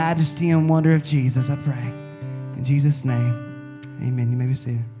Majesty and wonder of Jesus, I pray. In Jesus' name, amen. You may be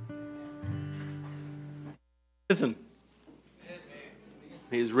seated. Risen.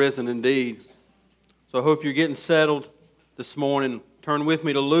 He is risen indeed. So I hope you're getting settled this morning. Turn with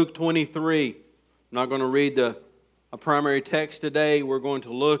me to Luke 23. I'm not going to read a primary text today. We're going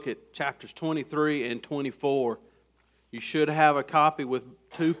to look at chapters 23 and 24. You should have a copy with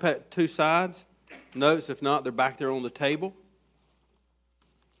two sides. Notes, if not, they're back there on the table.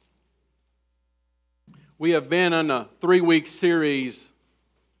 We have been on a 3-week series.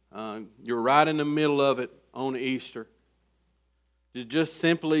 You're right in the middle of it on Easter. It just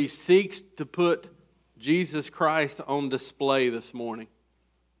simply seeks to put Jesus Christ on display this morning.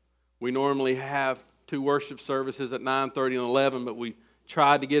 We normally have 2 worship services at 9:30 and 11, but we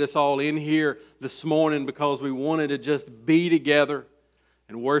tried to get us all in here this morning because we wanted to just be together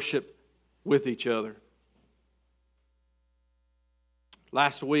and worship with each other.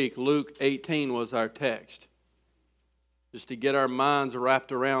 Last week, Luke 18 was our text. Just to get our minds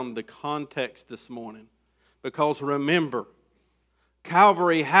wrapped around the context this morning. Because remember,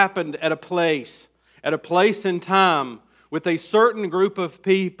 Calvary happened at a place in time with a certain group of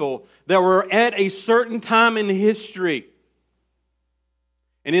people that were at a certain time in history.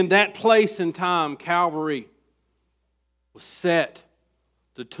 And in that place and time, Calvary was set.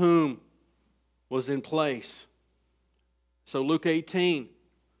 The tomb was in place. So Luke 18,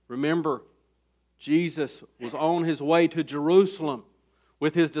 remember, Jesus was on His way to Jerusalem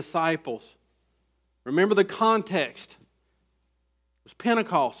with His disciples. Remember the context. It was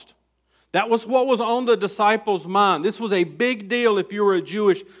Pentecost. That was what was on the disciples' mind. This was a big deal if you were a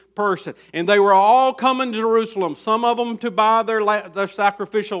Jewish person. And they were all coming to Jerusalem. Some of them to buy their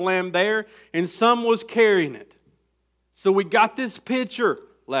sacrificial lamb there, and some was carrying it. So we got this picture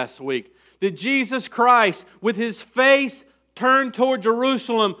last week that Jesus Christ, with His face turned toward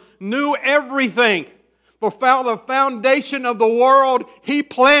Jerusalem, knew everything. Before the foundation of the world, He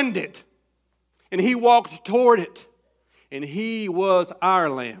planned it. And He walked toward it. And He was our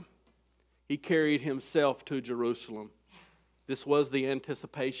Lamb. He carried Himself to Jerusalem. This was the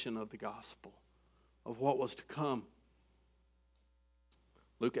anticipation of the gospel, of what was to come.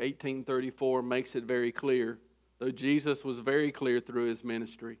 Luke 18:34 makes it very clear. Though Jesus was very clear through His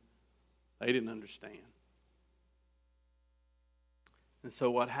ministry, they didn't understand. And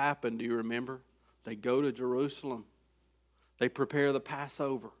so what happened, do you remember? They go to Jerusalem. They prepare the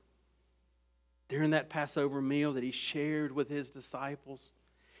Passover. During that Passover meal that He shared with His disciples,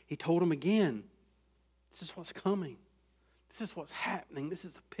 He told them again, this is what's coming. This is what's happening. This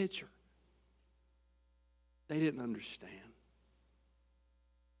is the picture. They didn't understand.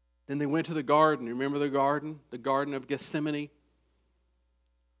 Then they went to the garden. Remember the garden? The Garden of Gethsemane?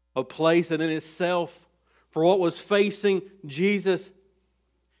 A place that in itself, for what was facing Jesus,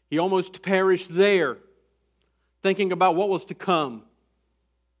 He almost perished there, thinking about what was to come.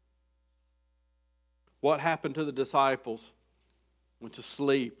 What happened to the disciples? Went to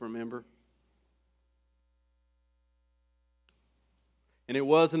sleep, remember? And it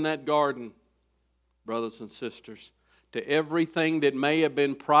was in that garden, brothers and sisters, to everything that may have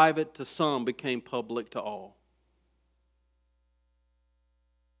been private to some became public to all.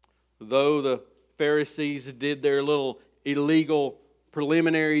 Though the Pharisees did their little illegal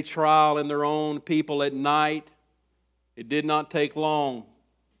preliminary trial in their own people at night, it did not take long.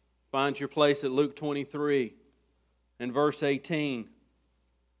 Find your place at Luke 23 and verse 18.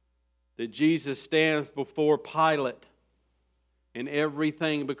 That Jesus stands before Pilate and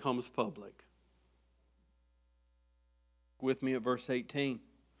everything becomes public. With me at verse 18.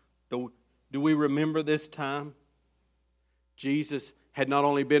 Do we remember this time? Jesus had not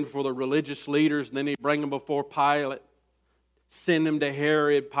only been before the religious leaders, and then He'd bring them before Pilate, send him to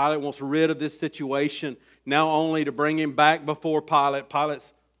Herod. Pilate wants rid of this situation, now only to bring him back before Pilate.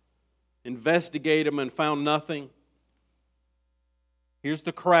 Pilate's investigated him and found nothing. Here's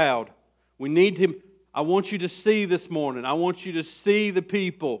the crowd. We need him. I want you to see this morning. I want you to see the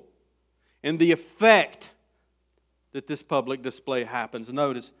people and the effect that this public display happens.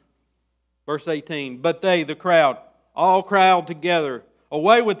 Notice verse 18. But they, the crowd, all crowd together,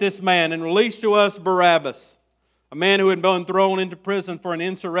 away with this man and release to us Barabbas, a man who had been thrown into prison for an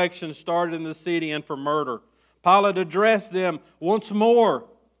insurrection started in the city and for murder. Pilate addressed them once more,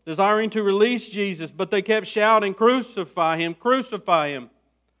 desiring to release Jesus, but they kept shouting, "Crucify Him, crucify Him."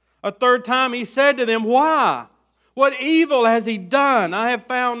 A third time He said to them, "Why? What evil has He done? I have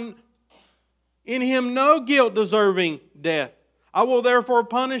found in Him no guilt deserving death. I will therefore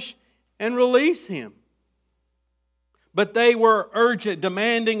punish and release Him." But they were urgent,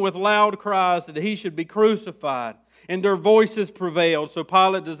 demanding with loud cries that He should be crucified. and their voices prevailed. So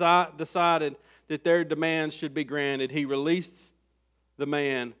Pilate decided that their demands should be granted. He released the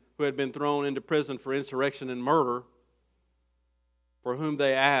man who had been thrown into prison for insurrection and murder, for whom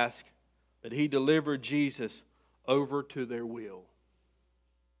they asked, that he delivered Jesus over to their will.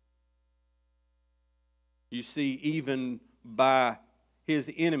 You see, even by his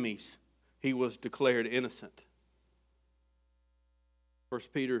enemies, he was declared innocent. 1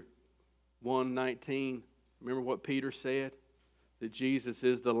 Peter 1:19, remember what Peter said? That Jesus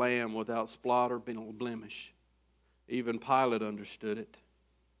is the Lamb without spot or blemish. Even Pilate understood it.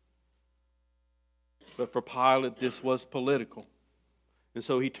 But for Pilate, this was political. And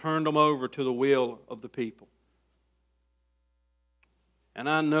so he turned them over to the will of the people. And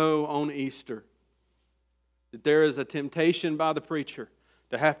I know on Easter that there is a temptation by the preacher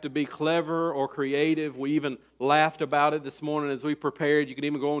to have to be clever or creative. We even laughed about it this morning as we prepared. You can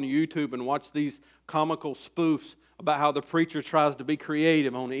even go on YouTube and watch these comical spoofs about how the preacher tries to be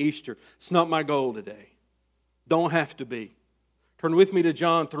creative on Easter. It's not my goal today. Don't have to be. Turn with me to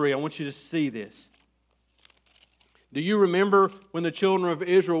John 3. I want you to see this. Do you remember when the children of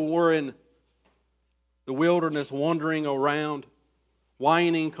Israel were in the wilderness wandering around,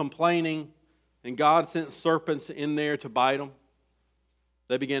 whining, complaining, and God sent serpents in there to bite them?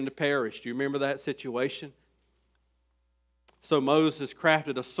 They began to perish. Do you remember that situation? So Moses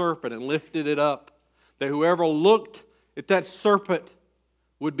crafted a serpent and lifted it up, that whoever looked at that serpent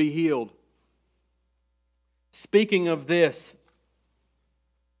would be healed. Speaking of this,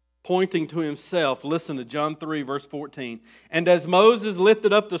 pointing to himself, listen to John 3, verse 14. And as Moses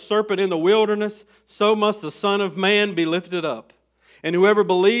lifted up the serpent in the wilderness, so must the Son of Man be lifted up. And whoever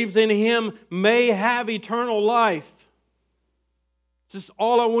believes in him may have eternal life. This is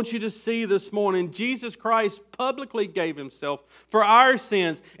all I want you to see this morning. Jesus Christ publicly gave himself for our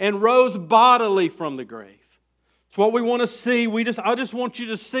sins and rose bodily from the grave. It's what we want to see. I just want you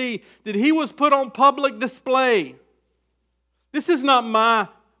to see that he was put on public display. This is not my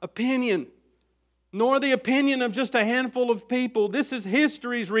opinion, nor the opinion of just a handful of people. This is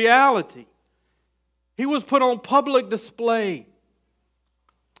history's reality. He was put on public display,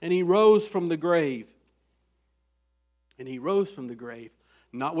 and he rose from the grave. And he rose from the grave,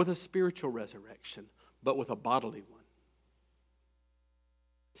 not with a spiritual resurrection, but with a bodily one.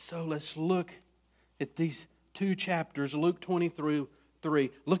 So let's look at these two chapters, Luke 23.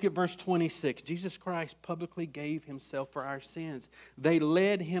 Look at verse 26. Jesus Christ publicly gave himself for our sins. They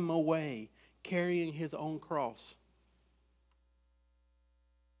led him away, carrying his own cross.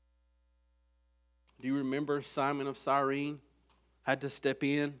 Do you remember Simon of Cyrene had to step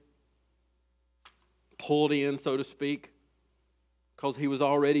in? Pulled in, so to speak, because he was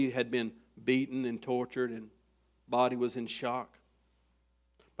already had been beaten and tortured and body was in shock.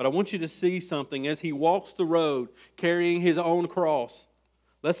 But I want you to see something as he walks the road carrying his own cross.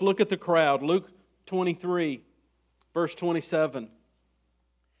 Let's look at the crowd. Luke 23, verse 27.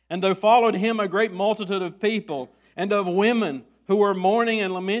 And there followed him a great multitude of people and of women who were mourning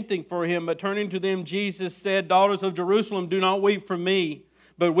and lamenting for him. But turning to them, Jesus said, Daughters of Jerusalem, do not weep for me,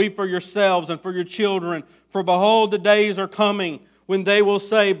 but weep for yourselves and for your children. For behold, the days are coming when they will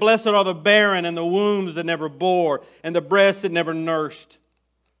say, Blessed are the barren and the wombs that never bore, and the breasts that never nursed.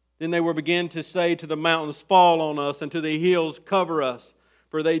 Then they will begin to say to the mountains, Fall on us, and to the hills, cover us.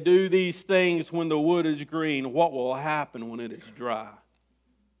 For they do these things when the wood is green. What will happen when it is dry?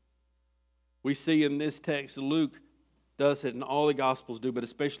 We see in this text, Luke does it, and all the Gospels do, but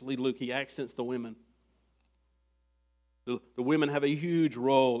especially Luke, he accents the women. The women have a huge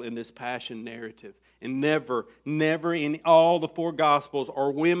role in this passion narrative. And never in all the four Gospels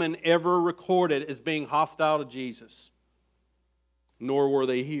are women ever recorded as being hostile to Jesus. Nor were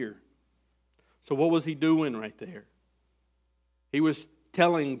they here. So what was he doing right there? He was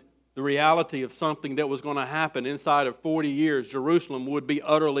telling the reality of something that was going to happen inside of 40 years. Jerusalem would be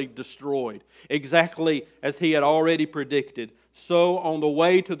utterly destroyed. Exactly as he had already predicted. So on the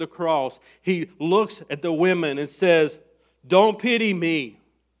way to the cross, he looks at the women and says, Don't pity me.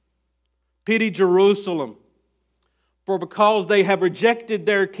 Pity Jerusalem. For because they have rejected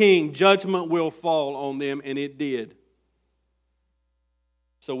their king, judgment will fall on them, and it did.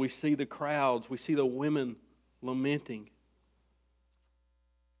 So we see the crowds, we see the women lamenting.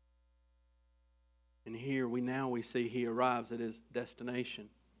 And here we see he arrives at his destination.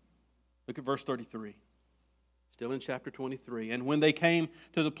 Look at verse 33. Still in chapter 23. And when they came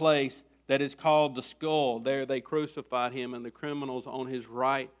to the place that is called the Skull, there they crucified him and the criminals on his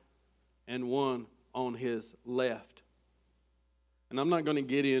right and one on his left. And I'm not going to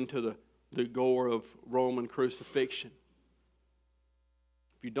get into the gore of Roman crucifixion.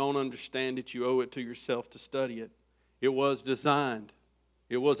 If you don't understand it, you owe it to yourself to study it. It was designed.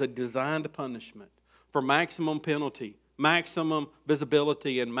 It was a designed punishment for maximum penalty, maximum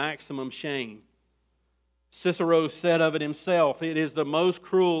visibility, and maximum shame. Cicero said of it himself, it is the most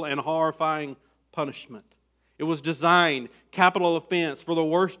cruel and horrifying punishment. It was designed, capital offense, for the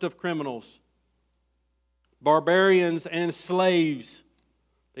worst of criminals. Barbarians and slaves.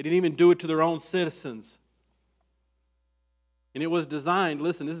 They didn't even do it to their own citizens. And it was designed,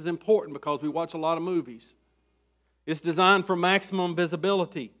 listen, this is important because we watch a lot of movies. It's designed for maximum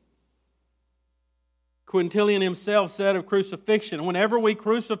visibility. Quintilian himself said of crucifixion, whenever we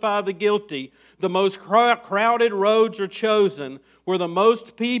crucify the guilty, the most crowded roads are chosen where the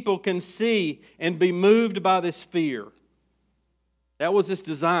most people can see and be moved by this fear. That was its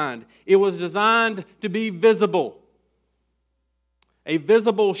design. It was designed to be visible. A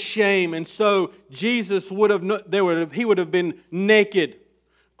visible shame. And so Jesus he would have been naked,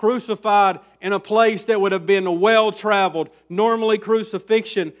 crucified in a place that would have been well-traveled. Normally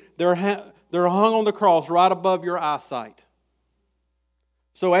crucifixion, they're hung on the cross right above your eyesight.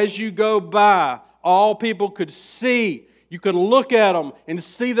 So as you go by, all people could see. You could look at them and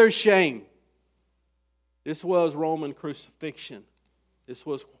see their shame. This was Roman crucifixion. This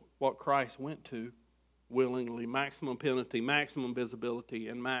was what Christ went to willingly. Maximum penalty, maximum visibility,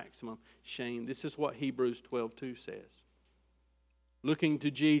 and maximum shame. This is what Hebrews 12:2 says. Looking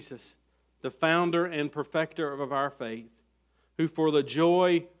to Jesus, the founder and perfecter of our faith, who for the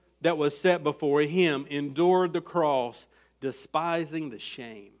joy that was set before Him endured the cross, despising the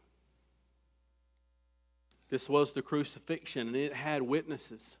shame. This was the crucifixion, and it had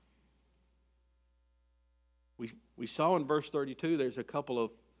witnesses. We saw in verse 32, there's a couple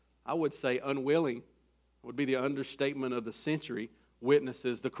of, I would say, unwilling, would be the understatement of the century,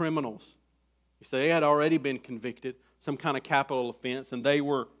 witnesses, the criminals. You say they had already been convicted, some kind of capital offense, and they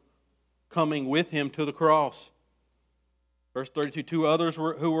were coming with Him to the cross. Verse 32, two others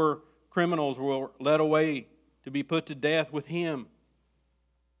who were criminals were led away to be put to death with Him.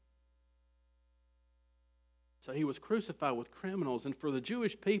 So He was crucified with criminals, and for the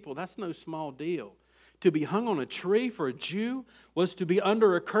Jewish people, that's no small deal. To be hung on a tree for a Jew was to be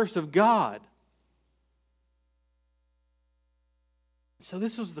under a curse of God. So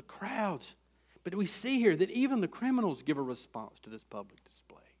this was the crowds. But we see here that even the criminals give a response to this public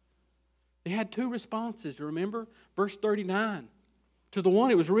display. They had two responses, remember? Verse 39. To the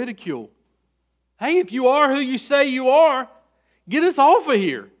one, it was ridicule. Hey, if you are who you say you are, get us off of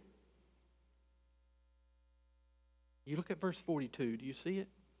here. You look at verse 42. Do you see it?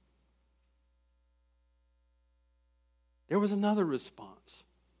 There was another response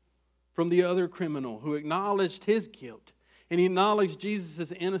from the other criminal who acknowledged his guilt. And he acknowledged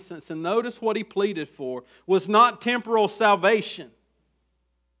Jesus' innocence. And notice what he pleaded for was not temporal salvation,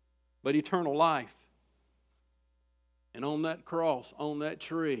 but eternal life. And on that cross, on that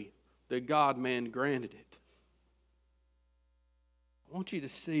tree, the God-man granted it. I want you to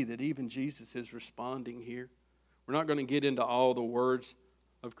see that even Jesus is responding here. We're not going to get into all the words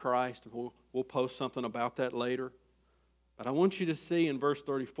of Christ. We'll post something about that later. But I want you to see in verse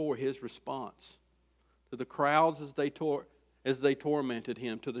 34 His response to the crowds as they tormented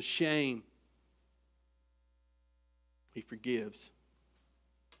Him, to the shame. He forgives.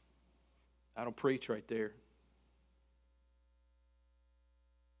 That'll preach right there.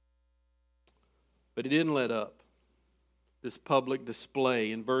 But He didn't let up. This public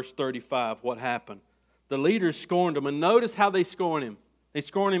display in verse 35, what happened? The leaders scorned Him, and notice how they scorn Him. They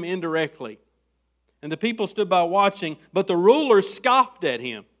scorn Him indirectly. And the people stood by watching, but the rulers scoffed at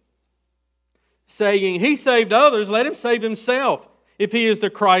Him, saying, He saved others, let Him save Himself, if He is the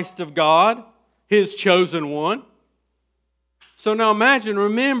Christ of God, His chosen one. So now imagine,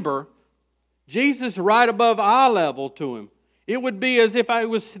 remember, Jesus right above eye level to Him. It would be as if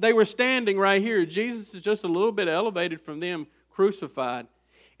they were standing right here. Jesus is just a little bit elevated from them, crucified.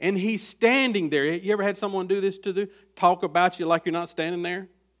 And He's standing there. You ever had someone do this to you? Talk about you like you're not standing there?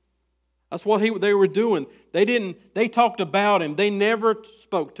 That's what they were doing. They talked about Him. They never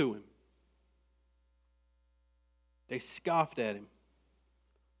spoke to Him. They scoffed at Him.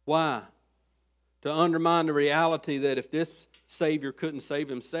 Why? To undermine the reality that if this Savior couldn't save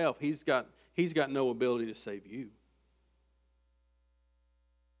Himself, He's got no ability to save you.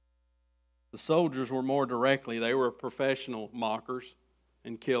 The soldiers were more directly. They were professional mockers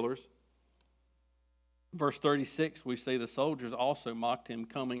and killers. Verse 36, we see the soldiers also mocked Him,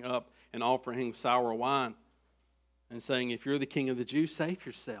 coming up and offering Him sour wine and saying, if you're the King of the Jews, save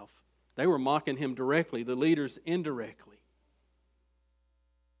yourself. They were mocking Him directly, the leaders indirectly.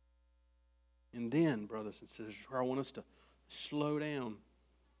 And then, brothers and sisters, I want us to slow down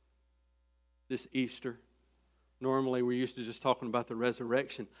this Easter. Normally, we're used to just talking about the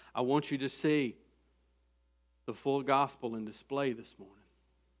resurrection. I want you to see the full gospel in display this morning.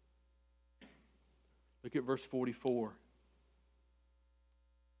 Look at verse 44.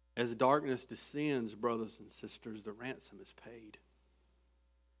 As darkness descends, brothers and sisters, the ransom is paid.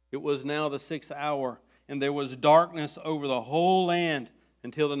 It was now the 6th hour, and there was darkness over the whole land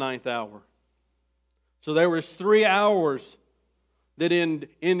until the 9th hour. So there was 3 hours that in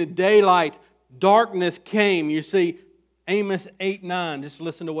the daylight, darkness came. You see, Amos 8:9, just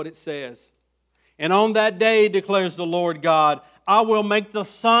listen to what it says. And on that day, declares the Lord God, I will make the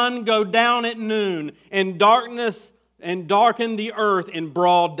sun go down at noon, and darkness and darken the earth in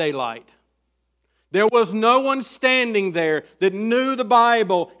broad daylight. There was no one standing there that knew the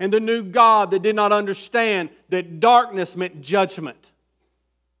Bible and that knew God that did not understand that darkness meant judgment.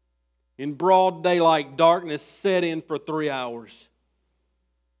 In broad daylight, darkness set in for 3 hours.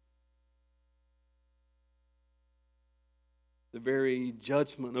 The very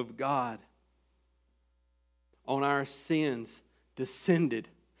judgment of God on our sins descended.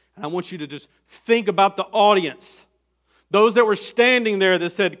 And I want you to just think about the audience. Those that were standing there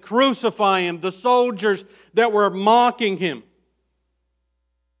that said, crucify Him. The soldiers that were mocking Him.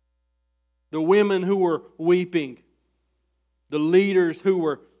 The women who were weeping. The leaders who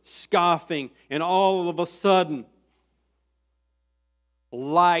were scoffing. And all of a sudden,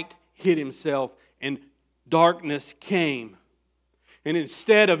 light hid Himself and darkness came. And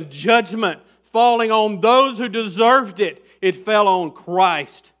instead of judgment falling on those who deserved it, it fell on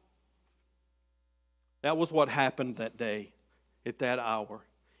Christ. That was what happened that day, at that hour.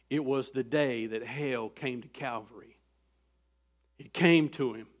 It was the day that hell came to Calvary. It came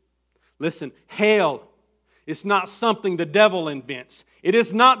to Him. Listen, hell is not something the devil invents. It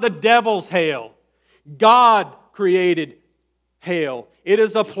is not the devil's hell. God created hell. It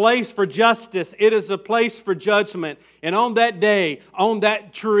is a place for justice. It is a place for judgment. And on that day, on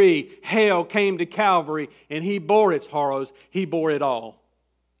that tree, hell came to Calvary, and He bore its horrors. He bore it all.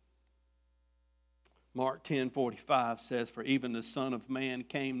 Mark 10:45 says, for even the Son of Man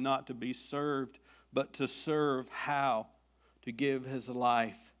came not to be served, but to serve how? To give His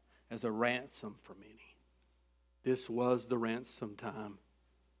life as a ransom for many. This was the ransom time.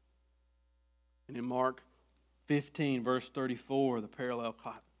 And in Mark 15, verse 34, the parallel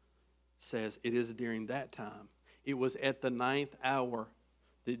says, it is during that time. It was at the 9th hour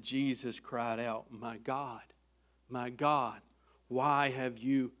that Jesus cried out, my God, why have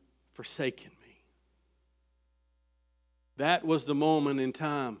you forsaken me? That was the moment in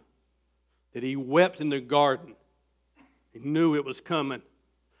time that He wept in the garden. He knew it was coming.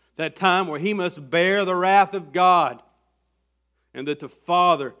 That time where He must bear the wrath of God. And that the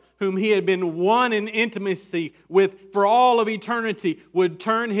Father, whom He had been one in intimacy with for all of eternity, would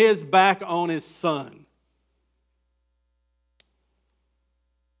turn His back on His Son.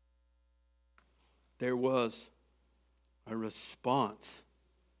 There was a response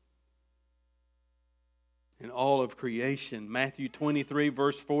in all of creation. Matthew 23,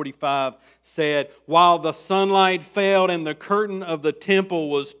 verse 45 said, while the sunlight failed and the curtain of the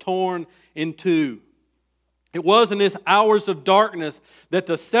temple was torn in two. It was in these hours of darkness that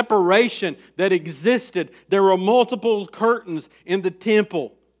the separation that existed, there were multiple curtains in the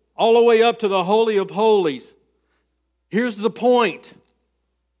temple, all the way up to the Holy of Holies. Here's the point.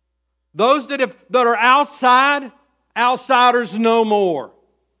 Those that are outside, outsiders no more.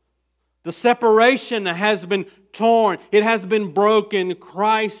 The separation has been torn. It has been broken.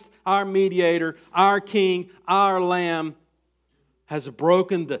 Christ, our mediator, our King, our Lamb, has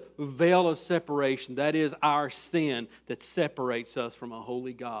broken the veil of separation. That is our sin that separates us from a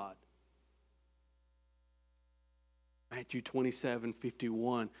holy God. Matthew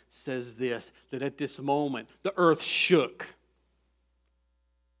 27:51 says this, that at this moment the earth shook.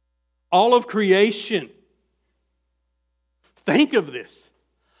 All of creation, think of this,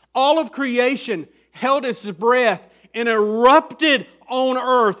 all of creation held its breath and erupted on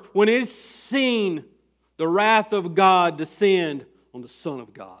earth when it seen the wrath of God descend on the Son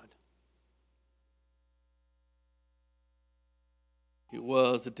of God. It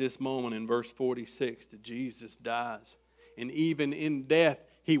was at this moment in verse 46 that Jesus dies. And even in death,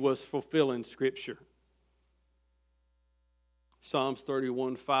 He was fulfilling Scripture. Psalms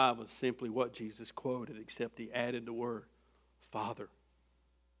 31:5 was simply what Jesus quoted, except He added the word, Father.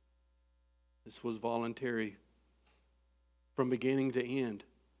 This was voluntary from beginning to end.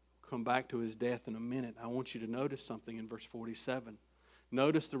 Come back to His death in a minute. I want you to notice something in verse 47.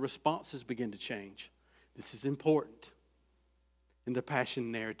 Notice the responses begin to change. This is important in the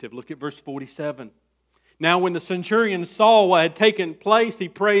Passion narrative. Look at verse 47. Now when the centurion saw what had taken place, he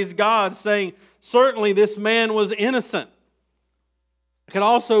praised God, saying, certainly this man was innocent. It could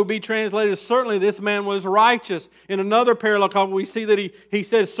also be translated, certainly this man was righteous. In another parallel, we see that he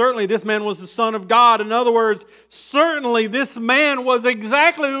says, certainly this man was the Son of God. In other words, certainly this man was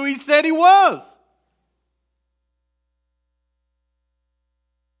exactly who he said he was.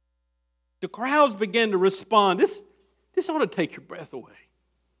 The crowds began to respond. This ought to take your breath away.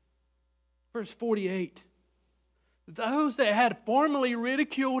 Verse 48. Those that had formerly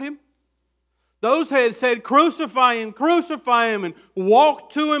ridiculed him, those who had said, crucify him, and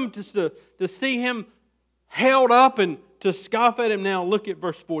walked to him to see him held up and to scoff at him. Now look at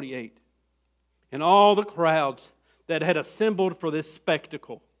verse 48. And all the crowds that had assembled for this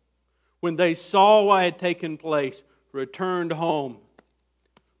spectacle, when they saw what had taken place, returned home,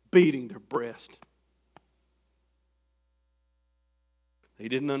 beating their breast. They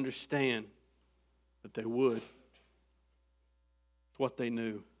didn't understand that they would. It's what they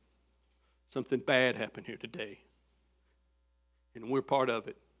knew. Something bad happened here today. And we're part of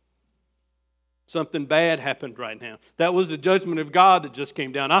it. Something bad happened right now. That was the judgment of God that just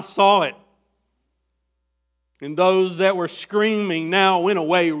came down. I saw it. And those that were screaming now went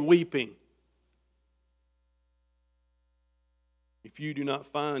away weeping. If you do not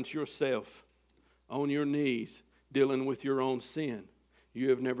find yourself on your knees dealing with your own sin, you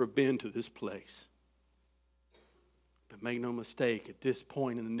have never been to this place. But make no mistake, at this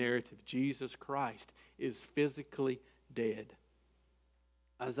point in the narrative, Jesus Christ is physically dead.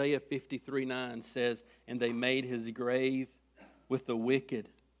 Isaiah 53:9 says, and they made his grave with the wicked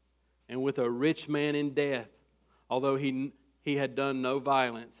and with a rich man in death, although he had done no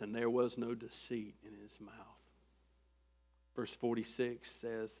violence and there was no deceit in his mouth. Verse 46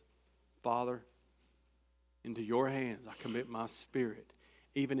 says, Father, into your hands I commit my spirit.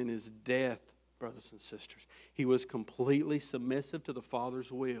 Even in his death, brothers and sisters, he was completely submissive to the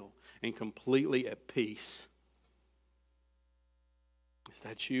Father's will and completely at peace. Is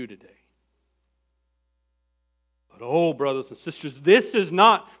that you today? But oh, brothers and sisters, this is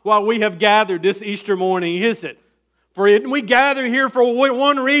not why we have gathered this Easter morning, is it? For we gather here for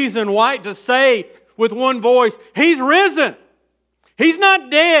one reason, why? To say with one voice, He's risen. He's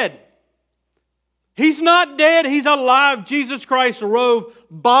not dead. He's not dead. He's alive. Jesus Christ rose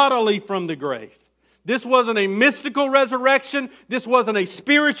bodily from the grave. This wasn't a mystical resurrection. This wasn't a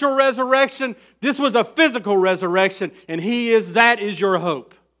spiritual resurrection. This was a physical resurrection. And that is your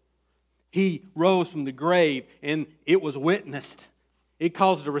hope. He rose from the grave and it was witnessed. It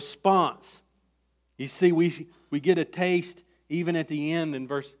caused a response. You see, we get a taste even at the end in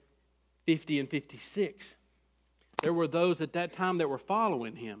verse 50 and 56. There were those at that time that were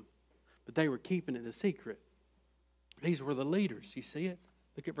following Him, but they were keeping it a secret. These were the leaders. You see it?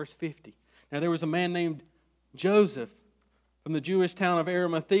 Look at verse 50. Now there was a man named Joseph from the Jewish town of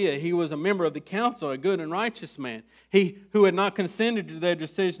Arimathea. He was a member of the council, a good and righteous man. He who had not consented to their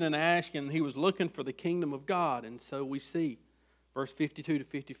decision in asking, he was looking for the kingdom of God. And so we see, verse 52 to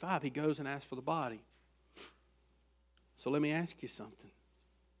 55, he goes and asks for the body. So let me ask you something.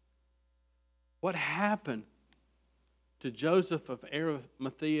 What happened to Joseph of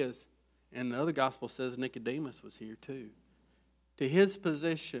Arimathea? And the other gospel says Nicodemus was here too. To his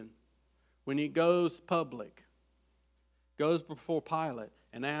position, when he goes public, goes before Pilate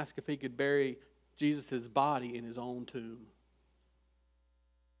and asks if he could bury Jesus' body in his own tomb.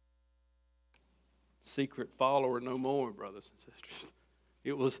 Secret follower no more, brothers and sisters.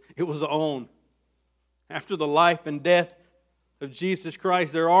 It was on. After the life and death of Jesus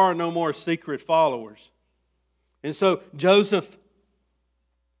Christ, there are no more secret followers. And so Joseph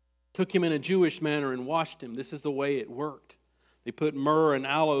took him in a Jewish manner and washed him. This is the way it worked. They put myrrh and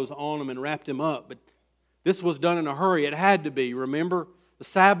aloes on him and wrapped him up. But this was done in a hurry. It had to be. Remember, the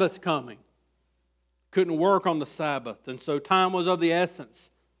Sabbath's coming. Couldn't work on the Sabbath. And so time was of the essence.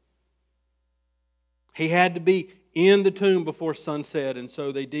 He had to be in the tomb before sunset. And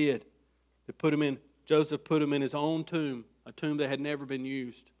so they did. Joseph put him in his own tomb. A tomb that had never been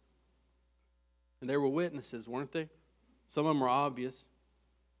used. And there were witnesses, weren't there? Some of them were obvious.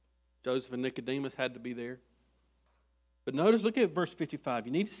 Joseph and Nicodemus had to be there. But notice, look at verse 55.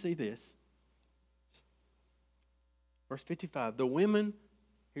 You need to see this. Verse 55. The women,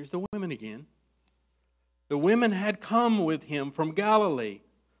 here's the women again. The women had come with him from Galilee,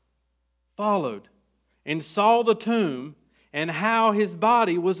 followed, and saw the tomb and how his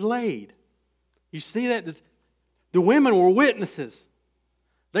body was laid. You see that? The women were witnesses.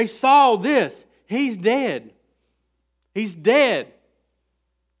 They saw this. He's dead. He's dead.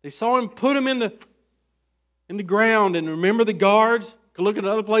 They saw him put him in the ground. And remember the guards? Look at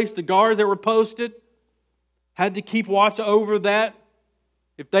another place, the guards that were posted. had to keep watch over that.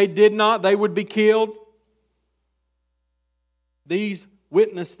 If they did not, they would be killed. These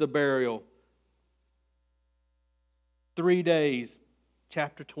witnessed the burial. 3 days,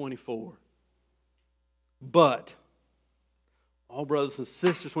 chapter 24. But, all brothers and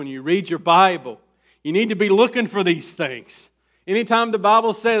sisters, when you read your Bible, you need to be looking for these things. Anytime the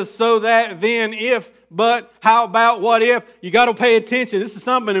Bible says so that, then, if, but, how about, what if, you got to pay attention. This is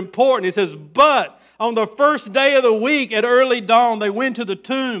something important. It says, but on the first day of the week at early dawn, they went to the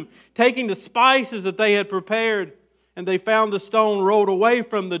tomb, taking the spices that they had prepared, and they found the stone rolled away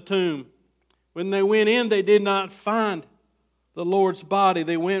from the tomb. When they went in, they did not find the Lord's body.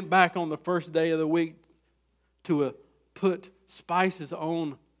 They went back on the first day of the week to put spices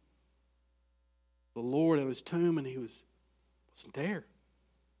on the Lord of His tomb, and He wasn't there.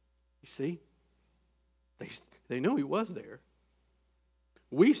 You see? They knew He was there.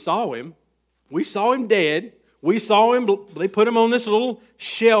 We saw Him. We saw Him dead. We saw Him. They put Him on this little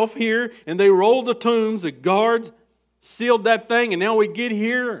shelf here, and they rolled the tombs. The guards sealed that thing, and now we get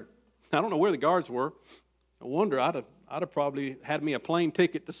here. I don't know where the guards were. I wonder, I'd have probably had me a plane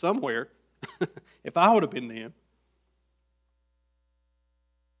ticket to somewhere if I would have been them.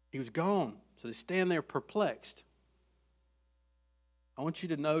 He was gone. So they stand there perplexed. I want you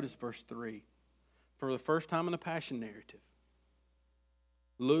to notice verse 3. For the first time in the Passion narrative,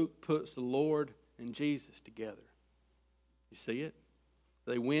 Luke puts the Lord and Jesus together. You see it?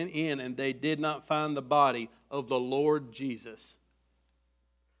 They went in and they did not find the body of the Lord Jesus.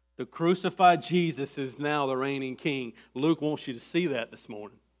 The crucified Jesus is now the reigning king. Luke wants you to see that this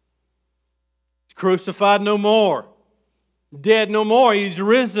morning. He's crucified no more. Dead no more. He's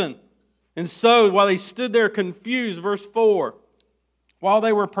risen. And so, while they stood there confused, verse 4, while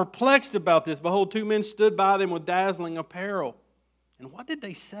they were perplexed about this, behold, 2 men stood by them with dazzling apparel. And what did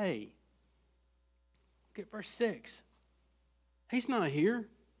they say? Look at verse 6. He's not here,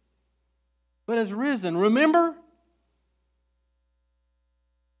 but has risen. Remember?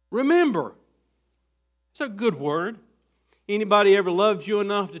 Remember. It's a good word. Anybody ever loved you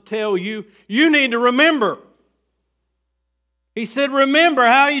enough to tell you, you need to remember? He said, remember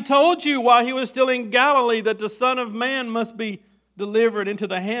how He told you while He was still in Galilee that the Son of Man must be delivered into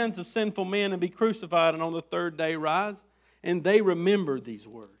the hands of sinful men and be crucified and on the third day rise. And they remembered these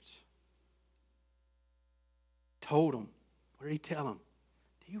words. Told them. What did He tell them?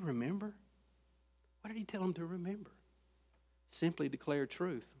 Do you remember? What did He tell them to remember? Simply declare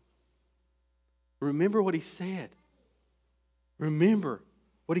truth. Remember what He said. Remember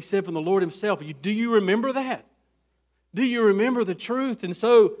what He said from the Lord Himself. Do you remember that? Do you remember the truth? And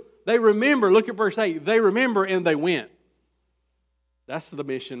so they remember. Look at verse 8. They remember and they went. That's the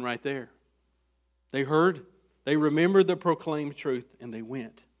mission right there. They heard, they remembered the proclaimed truth, and they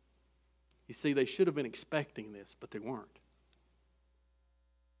went. You see, they should have been expecting this, but they weren't.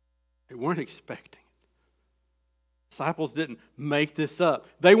 They weren't expecting it. Disciples didn't make this up.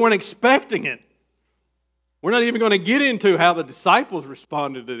 They weren't expecting it. We're not even going to get into how the disciples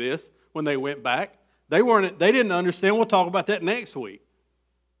responded to this when they went back. They didn't understand. We'll talk about that next week.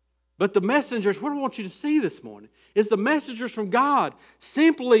 But the messengers, what I want you to see this morning is the messengers from God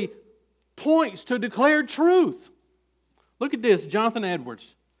simply points to declared truth. Look at this, Jonathan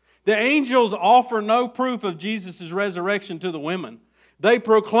Edwards. The angels offer no proof of Jesus' resurrection to the women. They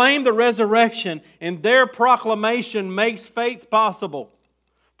proclaim the resurrection, and their proclamation makes faith possible.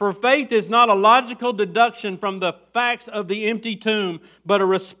 For faith is not a logical deduction from the facts of the empty tomb, but a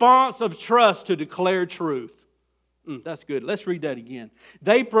response of trust to declared truth. That's good. Let's read that again.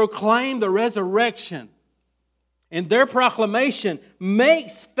 They proclaim the resurrection, and their proclamation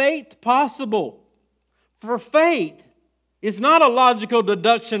makes faith possible. For faith is not a logical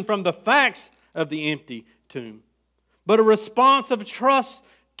deduction from the facts of the empty tomb, but a response of trust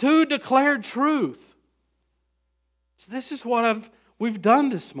to declared truth. So this is what we've done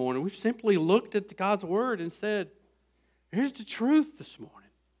this morning. We've simply looked at God's Word and said, here's the truth this morning.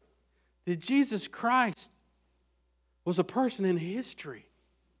 That Jesus Christ was a person in history.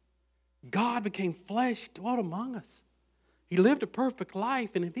 God became flesh, dwelt among us. He lived a perfect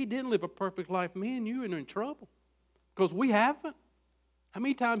life, and if He didn't live a perfect life, me and you are in trouble. Because we haven't. How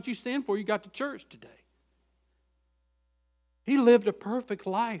many times you sinned before you got to church today? He lived a perfect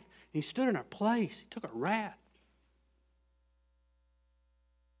life. He stood in our place. He took our wrath.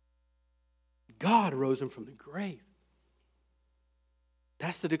 God rose Him from the grave.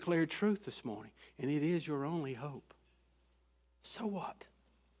 That's the declared truth this morning. And it is your only hope. So what?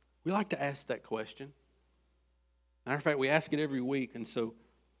 We like to ask that question. Matter of fact, we ask it every week. And so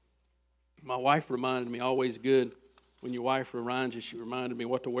my wife reminded me, always good when your wife reminds you, she reminded me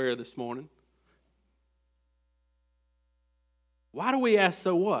what to wear this morning. Why do we ask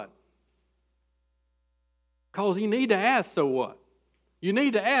so what? Because you need to ask so what? You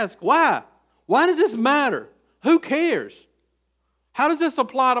need to ask why? Why does this matter? Who cares? How does this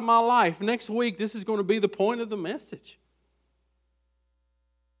apply to my life? Next week, this is going to be the point of the message.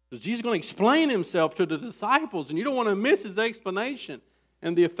 Because Jesus is going to explain himself to the disciples, and you don't want to miss his explanation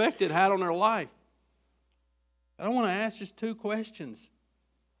and the effect it had on their life. I want to ask just two questions.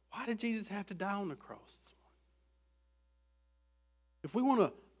 Why did Jesus have to die on the cross this morning? If we want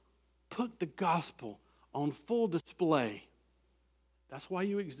to put the gospel on full display, that's why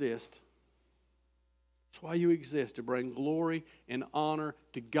you exist. That's why you exist, to bring glory and honor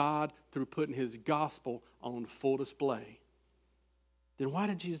to God through putting his gospel on full display. Then why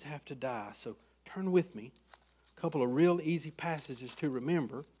did Jesus have to die? So turn with me. A couple of real easy passages to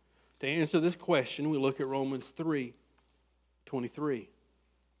remember. To answer this question, we look at Romans 3:23.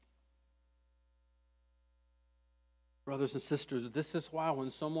 Brothers and sisters, this is why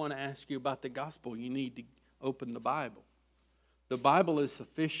when someone asks you about the gospel, you need to open the Bible. The Bible is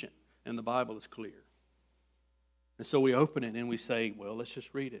sufficient and the Bible is clear. And so we open it and we say, well, let's just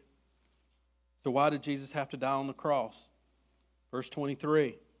read it. So why did Jesus have to die on the cross? Verse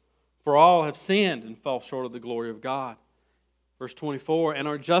 23, for all have sinned and fall short of the glory of God. Verse 24, and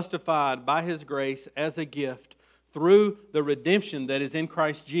are justified by his grace as a gift through the redemption that is in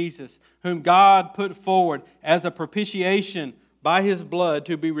Christ Jesus, whom God put forward as a propitiation by his blood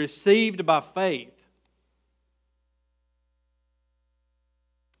to be received by faith.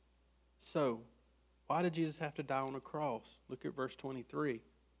 So, why did Jesus have to die on a cross? Look at verse 23.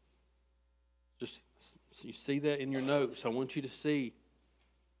 Just, you see that in your notes. I want you to see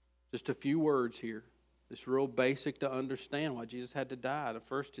just a few words here. It's real basic to understand why Jesus had to die. The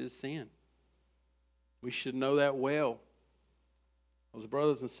first is sin. We should know that well. Those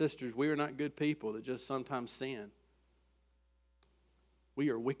brothers and sisters, we are not good people that just sometimes sin. We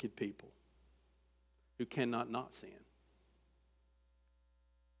are wicked people who cannot not sin.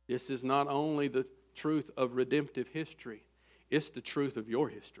 This is not only the truth of redemptive history, it's the truth of your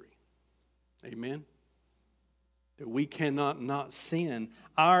history. Amen? That we cannot not sin.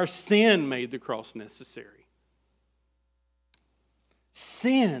 Our sin made the cross necessary.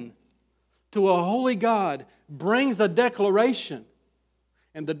 Sin to a holy God brings a declaration.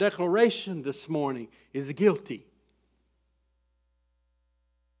 And the declaration this morning is guilty.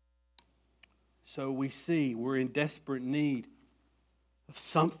 So we see we're in desperate need of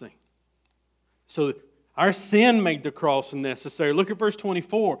something. So our sin made the cross necessary. Look at verse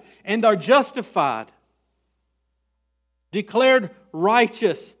 24. And are justified, declared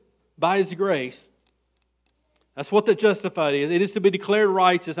righteous by his grace. That's what the justified is. It is to be declared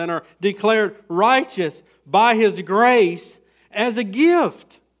righteous, and are declared righteous by his grace as a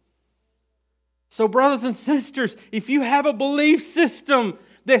gift. So brothers and sisters, if you have a belief system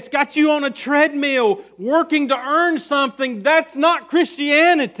that's got you on a treadmill working to earn something, that's not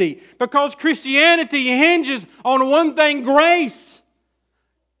Christianity. Because Christianity hinges on one thing, grace.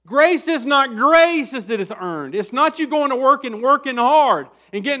 Grace is not grace as it is earned. It's not you going to work and working hard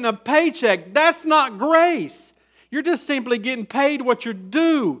and getting a paycheck. That's not grace. You're just simply getting paid what you're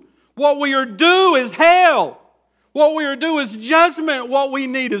due. What we are due is hell. What we are due is judgment. What we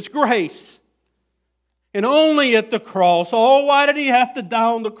need is grace. And only at the cross. Oh, why did he have to die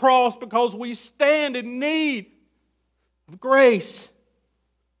on the cross? Because we stand in need of grace.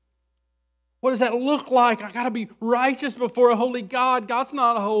 What does that look like? I got to be righteous before a holy God. God's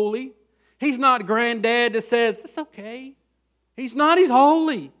not holy. He's not granddad that says, it's okay. He's not. He's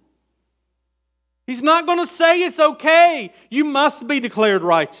holy. He's not going to say it's okay. You must be declared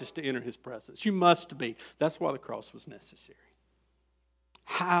righteous to enter his presence. You must be. That's why the cross was necessary.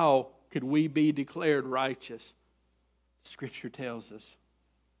 How could we be declared righteous? Scripture tells us.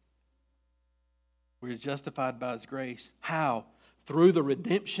 We're justified by his grace. How? Through the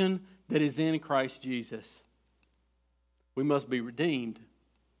redemption that is in Christ Jesus. We must be redeemed.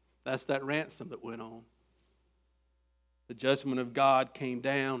 That's that ransom that went on. The judgment of God came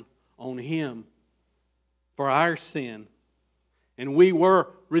down on him for our sin. And we were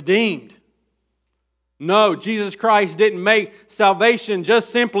redeemed. No, Jesus Christ didn't make salvation just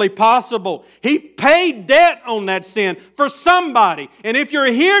simply possible. He paid debt on that sin for somebody. And if you're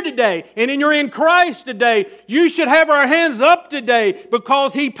here today and you're in Christ today, you should have our hands up today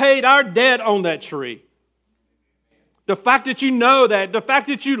because He paid our debt on that tree. The fact that you know that, the fact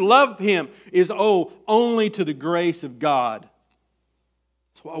that you love Him is only to the grace of God.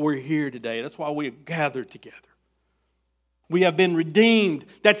 That's why we're here today. That's why we have gathered together. We have been redeemed.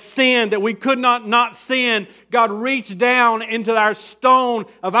 That sin that we could not sin, God reached down into our stone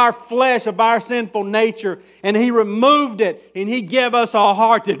of our flesh, of our sinful nature, and He removed it, and He gave us a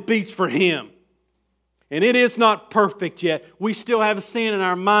heart that beats for Him. And it is not perfect yet. We still have sin in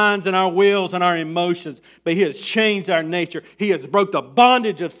our minds and our wills and our emotions, but He has changed our nature. He has broke the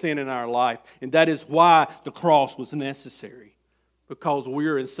bondage of sin in our life, and that is why the cross was necessary. Because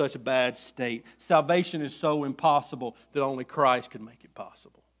we're in such a bad state. Salvation is so impossible that only Christ could make it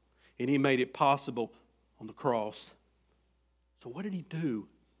possible. And He made it possible on the cross. So what did He do?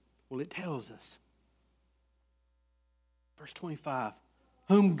 Well, it tells us. Verse 25.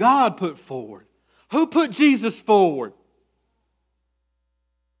 Whom God put forward. Who put Jesus forward?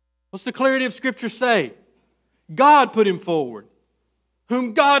 What's the clarity of Scripture say? God put Him forward.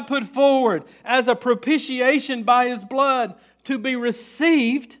 Whom God put forward as a propitiation by His blood, to be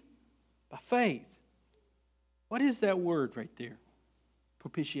received by faith. What is that word right there?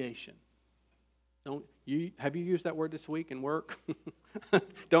 Propitiation. Have you used that word this week in work?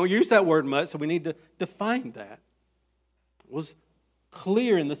 Don't use that word much, so we need to define that. It was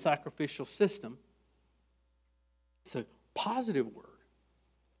clear in the sacrificial system. It's a positive word.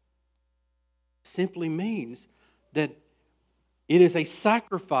 Simply means that it is a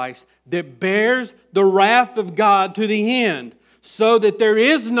sacrifice that bears the wrath of God to the end, so that there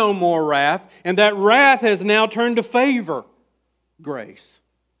is no more wrath, and that wrath has now turned to favor, grace.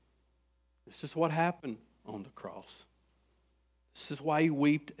 This is what happened on the cross. This is why He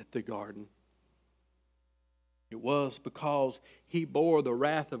wept at the garden. It was because He bore the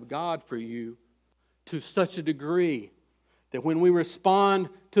wrath of God for you to such a degree that when we respond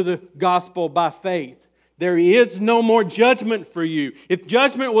to the gospel by faith, there is no more judgment for you. If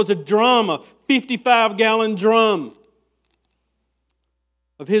judgment was a drum, a 55-gallon drum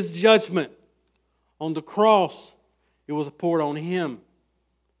of His judgment on the cross, it was poured on Him.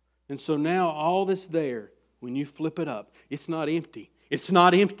 And so now all that's there, when you flip it up, it's not empty. It's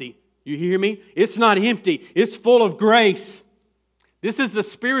not empty. You hear me? It's not empty. It's full of grace. This is the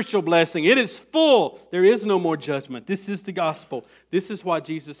spiritual blessing. It is full. There is no more judgment. This is the gospel. This is why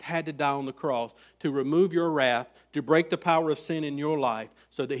Jesus had to die on the cross, to remove your wrath, to break the power of sin in your life,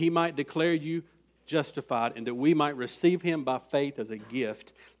 so that He might declare you justified and that we might receive Him by faith as a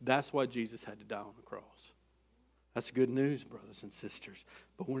gift. That's why Jesus had to die on the cross. That's good news, brothers and sisters.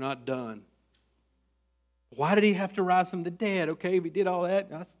 But we're not done. Why did He have to rise from the dead? Okay, if He did all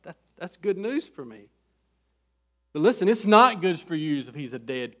that, that's good news for me. But listen, it's not good for you if He's a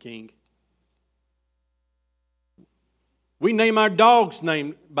dead king. We name our dogs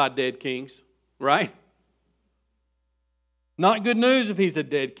named by dead kings, right? Not good news if He's a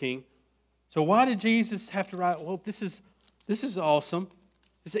dead king. So why did Jesus have to rise? Well, this is awesome.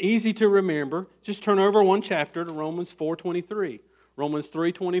 It's easy to remember. Just turn over one chapter to Romans 4:23. Romans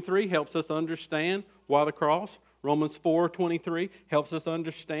 3:23 helps us understand why the cross. Romans 4:23 helps us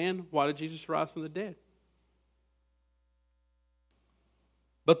understand why did Jesus rise from the dead.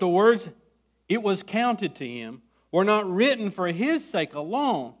 But the words, "it was counted to Him," were not written for His sake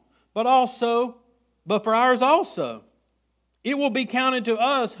alone, but for ours also. It will be counted to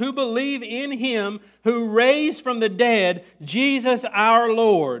us who believe in Him who raised from the dead Jesus our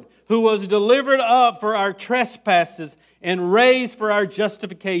Lord, who was delivered up for our trespasses and raised for our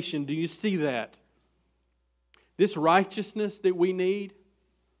justification. Do you see that? This righteousness that we need,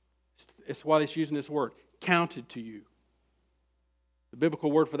 it's why it's using this word, counted to you. The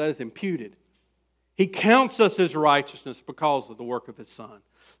biblical word for that is imputed. He counts us as righteousness because of the work of His Son.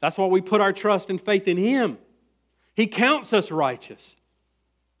 That's why we put our trust and faith in Him. He counts us righteous.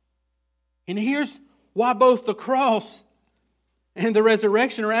 And here's why both the cross and the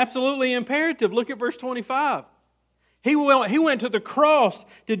resurrection are absolutely imperative. Look at verse 25. He went to the cross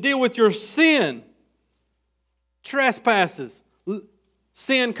to deal with your sin, trespasses.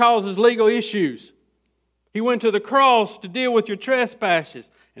 Sin causes legal issues. He went to the cross to deal with your trespasses.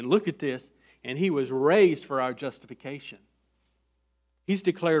 And look at this. And He was raised for our justification. He's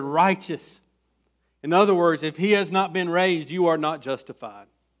declared righteous. In other words, if He has not been raised, you are not justified.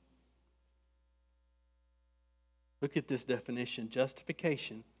 Look at this definition.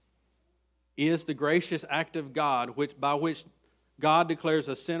 Justification is the gracious act of God by which God declares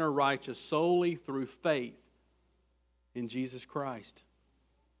a sinner righteous solely through faith in Jesus Christ.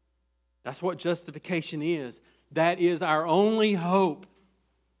 That's what justification is. That is our only hope.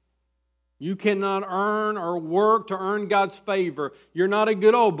 You cannot earn or work to earn God's favor. You're not a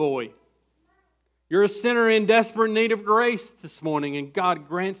good old boy. You're a sinner in desperate need of grace this morning, and God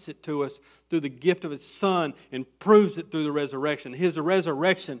grants it to us through the gift of His Son and proves it through the resurrection. His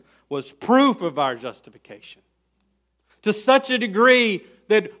resurrection was proof of our justification. to such a degree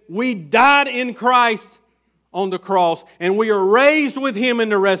that we died in Christ on the cross and we are raised with Him in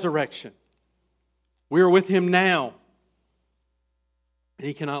the resurrection. We are with Him now. And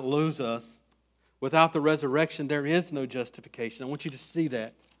He cannot lose us. Without the resurrection, there is no justification. I want you to see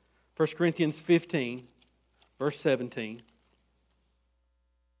that. 1 Corinthians 15, verse 17.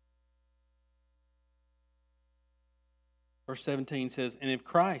 Verse 17 says, "And if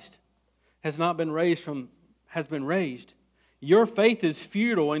Christ has been raised, your faith is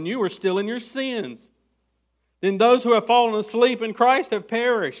futile and you are still in your sins. Then those who have fallen asleep in Christ have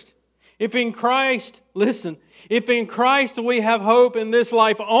perished. If in Christ we have hope in this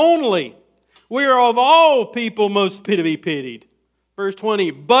life only, we are of all people most to be pitied." Verse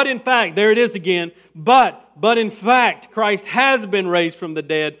 20, "But in fact," there it is again, but in fact, Christ has been raised from the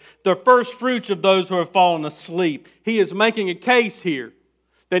dead, the first fruits of those who have fallen asleep. He is making a case here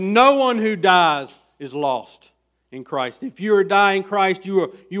that no one who dies is lost in Christ. If you are dying in Christ,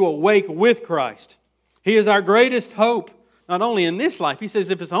 you awake with Christ. He is our greatest hope, not only in this life. He says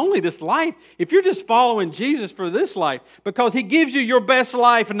if it's only this life, if you're just following Jesus for this life, because He gives you your best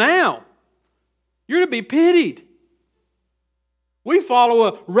life now, you're to be pitied. We follow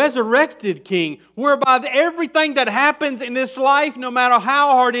a resurrected King, whereby everything that happens in this life, no matter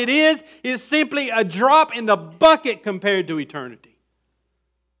how hard it is simply a drop in the bucket compared to eternity.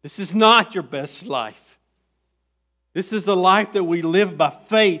 This is not your best life. This is the life that we live by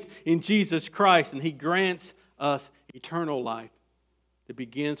faith in Jesus Christ, and He grants us eternal life that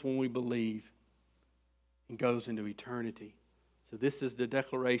begins when we believe and goes into eternity. So this is the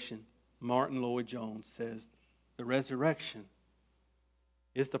declaration Martin Lloyd-Jones says. The resurrection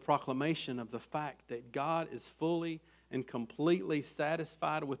is the proclamation of the fact that God is fully and completely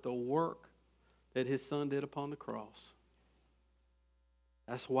satisfied with the work that His Son did upon the cross.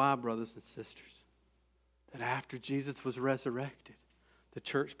 That's why, brothers and sisters, that after Jesus was resurrected, the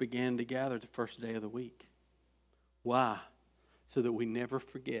church began to gather the first day of the week. Why? So that we never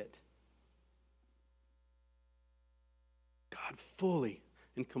forget. God fully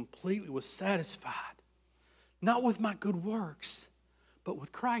and completely was satisfied, not with my good works, but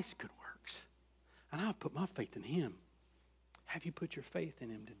with Christ's good works. And I've put my faith in Him. Have you put your faith in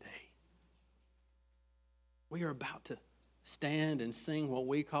Him today? We are about to stand and sing what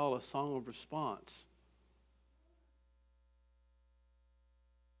we call a song of response.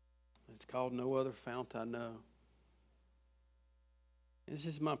 It's called "No Other Fount I Know." This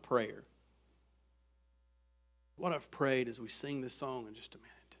is my prayer. What I've prayed as we sing this song in just a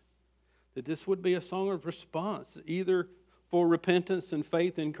minute, that this would be a song of response, either for repentance and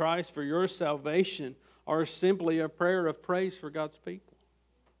faith in Christ for your salvation, or simply a prayer of praise for God's people.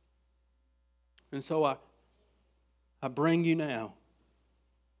 And so I bring you now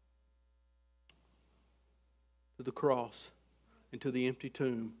to the cross and to the empty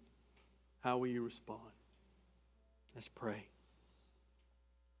tomb. How will you respond? Let's pray.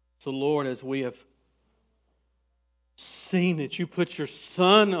 So Lord, as we have seen that you put your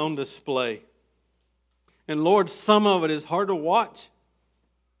Son on display, and Lord, some of it is hard to watch.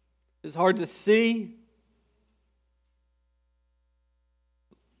 It's hard to see.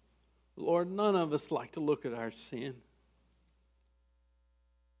 Lord, none of us like to look at our sin.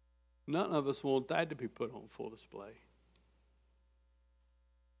 None of us want that to be put on full display.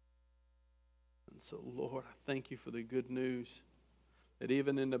 And so, Lord, I thank you for the good news that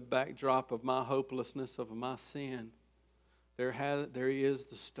even in the backdrop of my hopelessness, of my sin, there is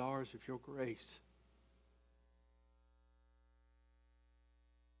the stars of your grace.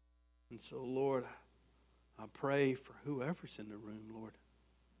 And so, Lord, I pray for whoever's in the room, Lord.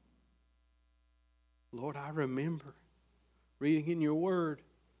 Lord, I remember reading in your word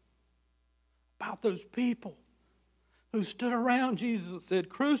about those people who stood around Jesus and said,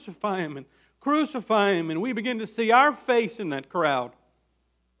 "Crucify him," and "Crucify him." And we begin to see our face in that crowd.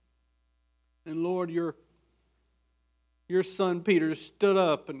 And Lord, your son Peter stood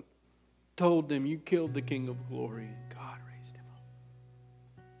up and told them, "You killed the King of Glory." And God raised him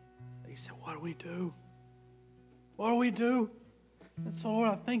up. He said, "What do we do? What do we do?" And so, Lord,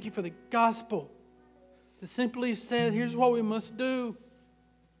 I thank you for the gospel that simply says, here's what we must do.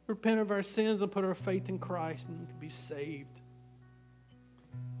 Repent of our sins and put our faith in Christ and we can be saved.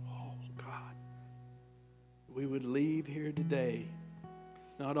 Oh, God. We would leave here today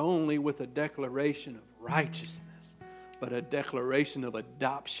not only with a declaration of righteousness, but a declaration of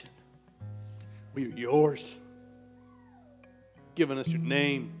adoption. We are yours. Given us your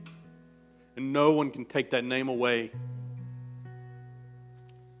name. And no one can take that name away.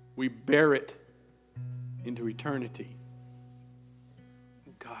 We bear it into eternity.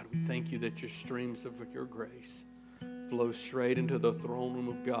 God, we thank you that your streams of your grace flow straight into the throne room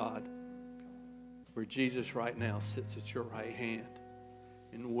of God, where Jesus right now sits at your right hand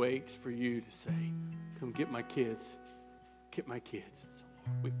and waits for you to say, come get my kids. Get my kids. And so,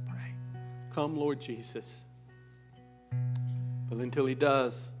 Lord, we pray. Come, Lord Jesus. But until He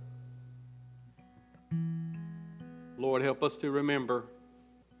does, Lord, help us to remember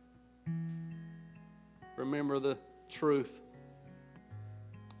the truth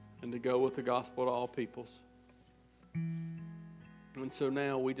and to go with the gospel to all peoples. And so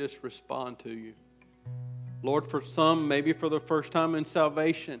now we just respond to you. Lord, for some, maybe for the first time in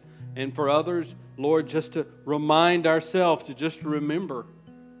salvation, and for others, Lord, just to remind ourselves to just remember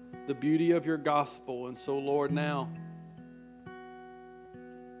the beauty of your gospel. And so, Lord, now,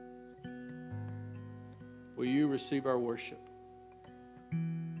 will you receive our worship?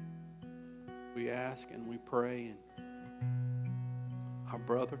 We ask and we pray in our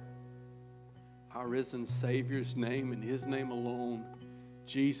brother, our risen Savior's name and His name alone,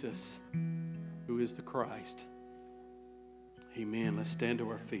 Jesus, who is the Christ. Amen. Let's stand to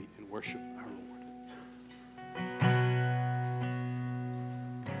our feet and worship our Lord.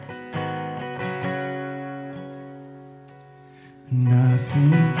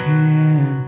 Nothing can